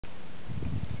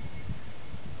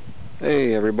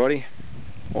Hey everybody,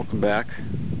 welcome back.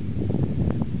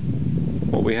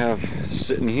 What we have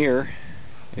sitting here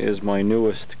is my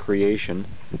newest creation.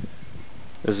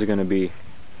 This is going to be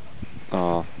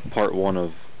part one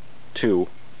of two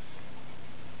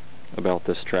about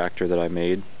this tractor that I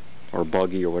made, or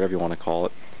buggy, or whatever you want to call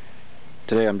it.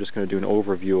 Today I'm just going to do an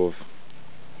overview of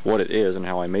what it is and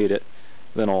how I made it.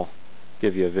 Then I'll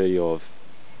give you a video of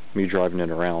me driving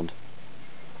it around.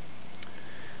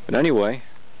 But anyway,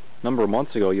 a number of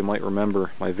months ago you might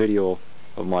remember my video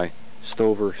of my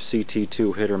Stover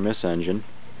CT-2 hit-or-miss engine,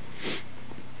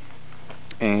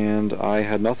 and I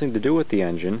had nothing to do with the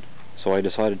engine, so I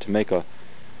decided to make a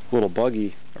little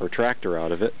buggy or tractor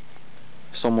out of it.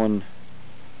 Someone,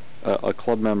 a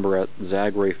club member at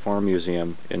Zagray Farm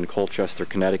Museum in Colchester,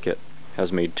 Connecticut,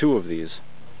 has made two of these,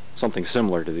 something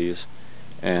similar to these,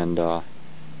 and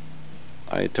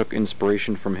I took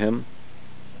inspiration from him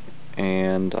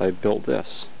and I built this.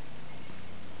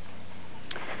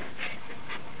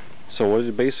 So what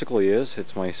it basically is,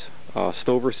 it's my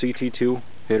Stover CT-2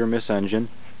 hit-or-miss engine,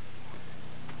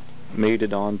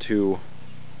 mated onto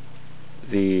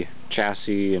the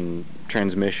chassis and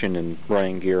transmission and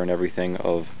running gear and everything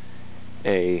of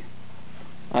a,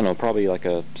 I don't know, probably like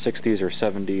a 60s or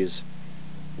 70s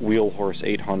wheel horse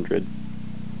 800.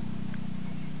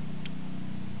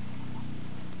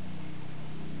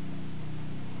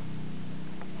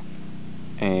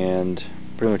 And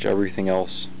pretty much everything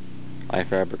else I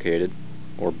fabricated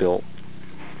or built.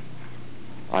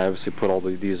 I obviously put all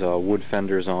these wood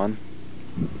fenders on,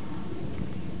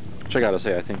 which I gotta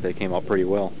say, I think they came out pretty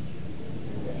well.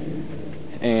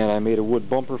 And I made a wood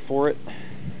bumper for it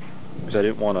because I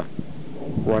didn't want to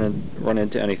run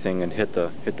into anything and hit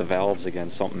the valves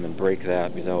against something and break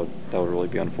that, because that would really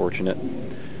be unfortunate.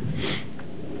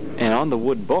 And on the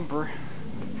wood bumper,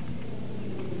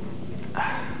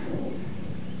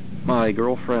 my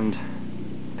girlfriend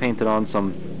painted on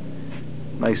some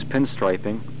nice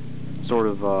pinstriping, sort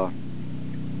of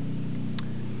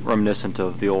reminiscent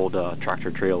of the old tractor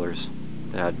trailers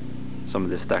that had some of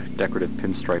this decorative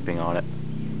pinstriping on it,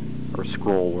 or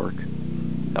scroll work.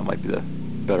 That might be the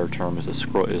better term, is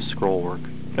scroll work.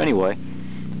 But anyway,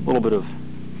 a little bit of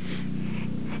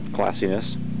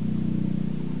classiness.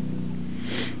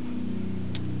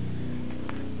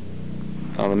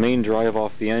 The main drive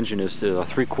off the engine is a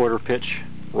 3/4 pitch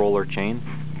roller chain.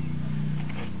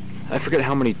 I forget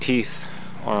how many teeth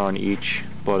are on each,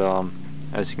 but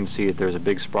as you can see, there's a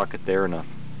big sprocket there and a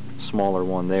smaller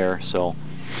one there. So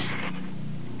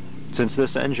since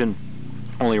this engine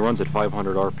only runs at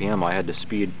 500 RPM, I had to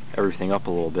speed everything up a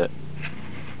little bit.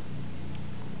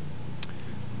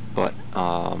 But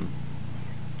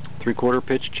 3/4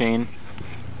 pitch chain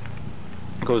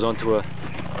goes onto a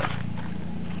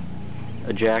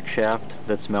jack shaft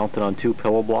that's mounted on 2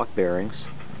 pillow block bearings,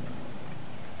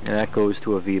 and that goes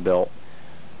to a V-belt,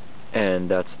 and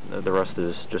that's the rest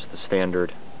is just the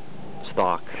standard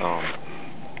stock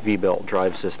V-belt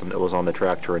drive system that was on the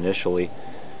tractor initially,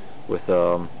 with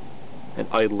an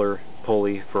idler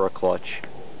pulley for a clutch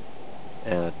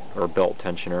and or belt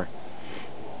tensioner.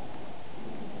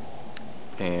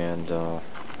 And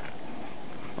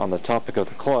on the topic of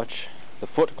the clutch, the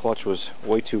foot clutch was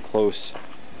way too close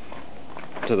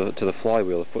to the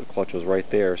flywheel. The foot clutch was right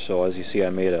there, so as you see, I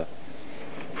made a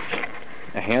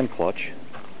hand clutch.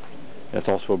 It's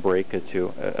also a brake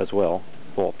as well.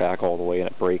 Pull it back all the way and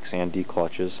it brakes and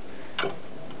declutches.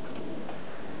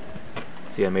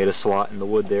 See, I made a slot in the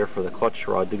wood there for the clutch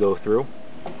rod to go through.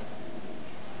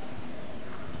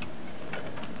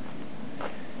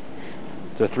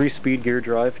 It's a 3-speed gear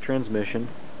drive transmission.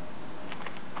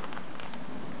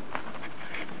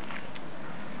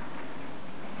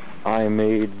 I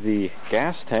made the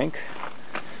gas tank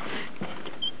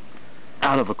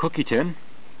out of a cookie tin.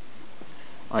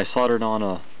 I soldered on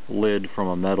a lid from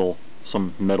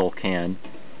some metal can,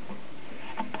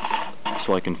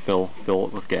 so I can fill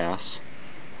it with gas.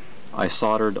 I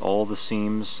soldered all the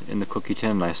seams in the cookie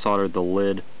tin, and I soldered the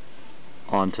lid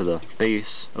onto the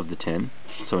base of the tin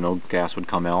so no gas would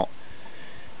come out.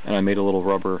 And I made a little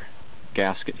rubber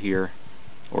gasket here,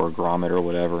 or a grommet or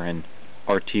whatever, and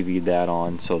RTV'd that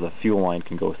on so the fuel line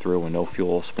can go through and no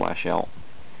fuel will splash out.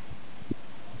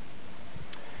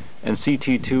 And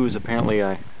CT2s apparently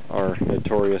are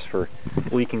notorious for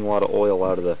leaking a lot of oil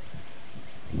out of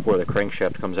where the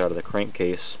crankshaft comes out of the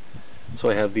crankcase. So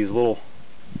I have these little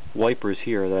wipers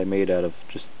here that I made out of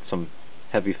just some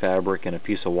heavy fabric and a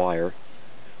piece of wire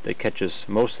that catches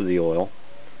most of the oil,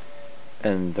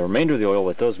 and the remainder of the oil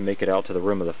that does make it out to the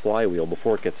rim of the flywheel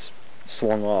before it gets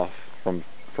slung off from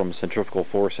centrifugal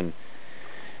force and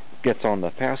gets on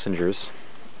the passengers.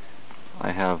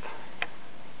 I have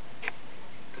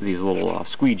these little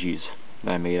squeegees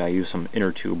that I made. I used some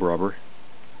inner tube rubber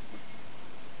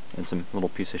and some little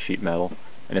piece of sheet metal,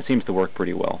 and it seems to work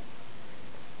pretty well.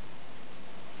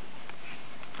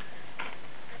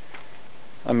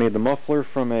 I made the muffler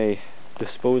from a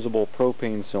disposable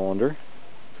propane cylinder.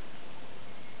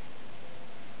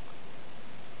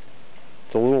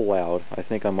 It's a little loud. I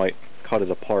think I might cut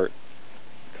it apart,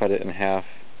 cut it in half,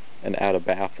 and add a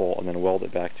baffle, and then weld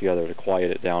it back together to quiet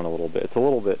it down a little bit. It's a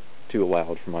little bit too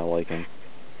loud for my liking.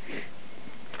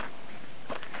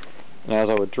 And as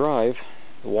I would drive,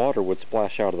 the water would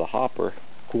splash out of the hopper.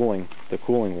 The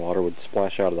cooling water would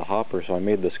splash out of the hopper, so I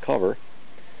made this cover.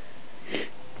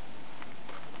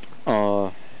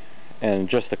 And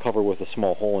just the cover with a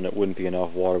small hole in it wouldn't be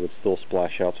enough. Water would still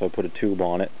splash out, so I put a tube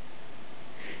on it.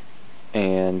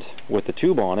 And with the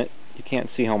tube on it, you can't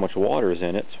see how much water is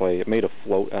in it, so I made a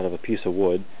float out of a piece of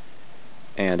wood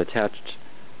and attached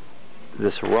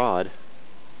this rod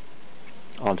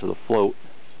onto the float.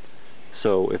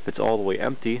 So if it's all the way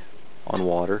empty on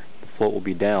water, the float will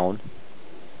be down.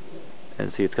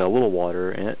 And see, it's got a little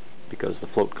water in it because the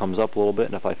float comes up a little bit,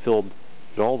 and if I filled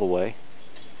it all the way,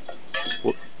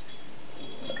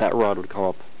 that rod would come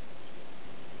up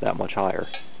that much higher.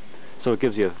 So it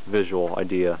gives you a visual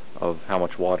idea of how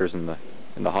much water's in the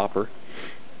hopper,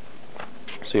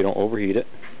 so you don't overheat it.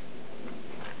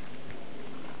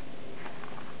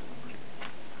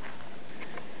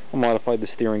 I modified the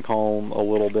steering column a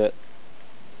little bit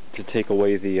to take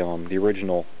away the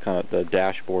original kind of the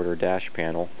dashboard or dash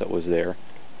panel that was there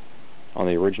on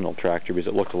the original tractor, because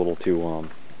it looked a little too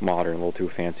modern, a little too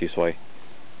fancy, so I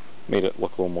made it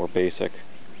look a little more basic.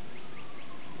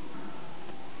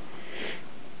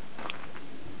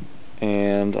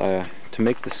 And to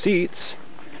make the seats,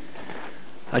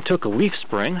 I took a leaf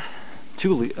spring,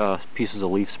 two pieces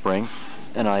of leaf spring,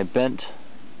 and I bent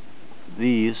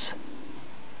these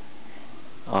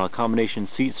combination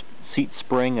seat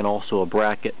spring and also a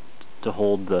bracket to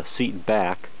hold the seat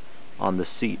back on the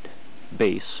seat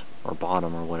base or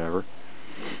bottom or whatever.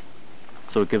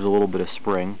 So it gives a little bit of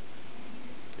spring.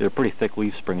 They're pretty thick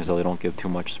leaf springs, though they don't give too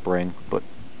much spring, but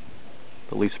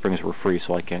the leaf springs were free,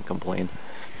 so I can't complain.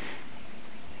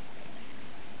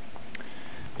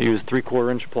 I used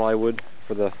 3/4 inch plywood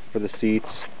for the seats,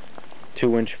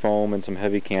 2-inch foam, and some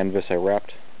heavy canvas. I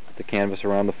wrapped the canvas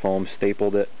around the foam,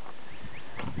 stapled it,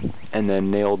 and then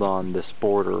nailed on this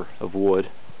border of wood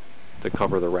to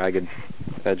cover the ragged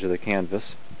edge of the canvas.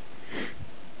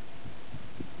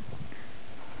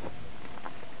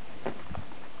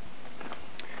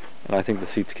 And I think the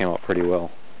seats came out pretty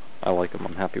well. I like them.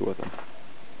 I'm happy with them.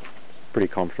 Pretty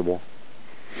comfortable.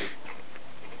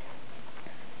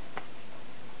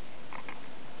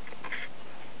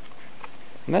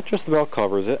 And that just about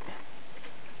covers it.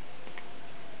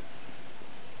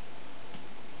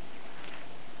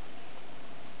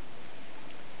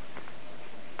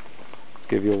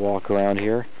 Give you a walk around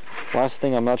here. Last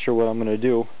thing, I'm not sure what I'm going to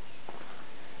do.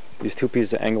 These two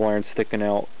pieces of angle iron sticking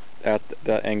out,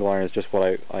 that angle iron is just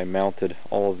what I mounted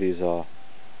all of these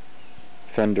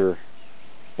fender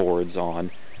boards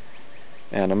on.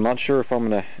 And I'm not sure if I'm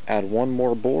going to add one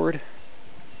more board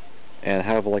and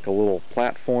have like a little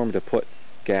platform to put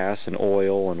gas and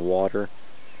oil and water,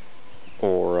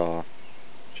 or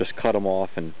just cut them off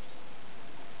and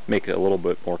make it a little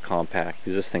bit more compact,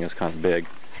 because this thing is kind of big.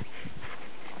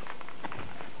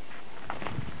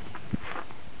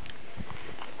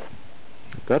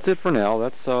 That's it for now.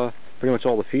 That's pretty much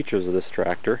all the features of this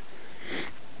tractor.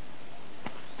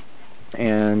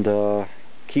 And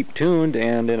keep tuned,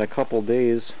 and in a couple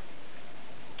days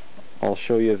I'll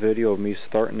show you a video of me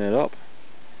starting it up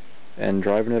and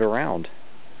driving it around.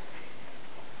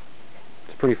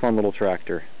 It's a pretty fun little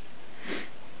tractor.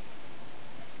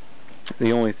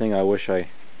 The only thing I wish I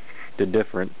did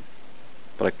different,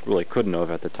 but I really couldn't have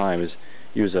at the time, is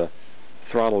use a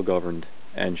throttle governed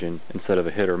engine instead of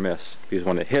a hit or miss, because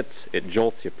when it hits, it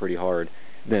jolts you pretty hard,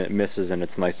 then it misses and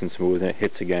it's nice and smooth, and it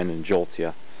hits again and jolts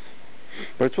you.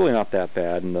 But it's really not that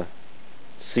bad, and the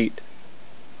seat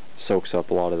soaks up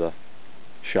a lot of the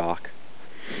shock.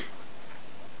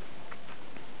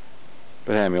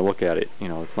 But hey, I mean, look at it, you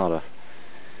know, it's not a,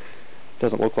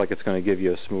 doesn't look like it's going to give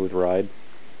you a smooth ride,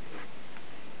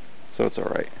 so it's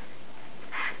alright.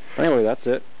 Anyway, that's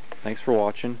it. Thanks for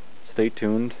watching. Stay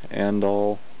tuned, and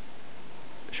I'll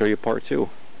show you part 2.